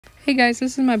Hey guys,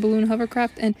 this is my balloon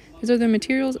hovercraft, and these are the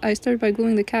materials. I started by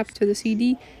gluing the cap to the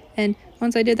CD, and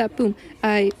once I did that, boom,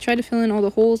 I tried to fill in all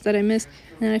the holes that I missed,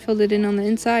 and then I filled it in on the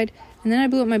inside, and then I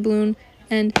blew up my balloon,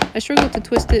 and I struggled to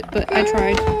twist it, but I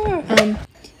tried.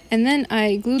 And then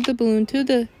I glued the balloon to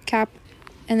the cap,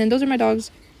 and then those are my dogs,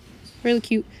 really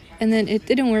cute, and then it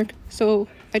didn't work, so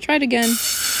I tried again,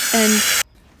 and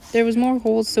there was more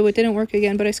holes, so it didn't work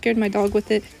again, but I scared my dog with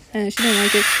it, and she didn't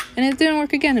like it, and it didn't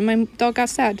work again, and my dog got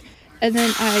sad. And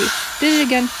then I did it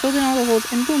again, filled in all the holes,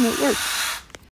 and boom, it worked.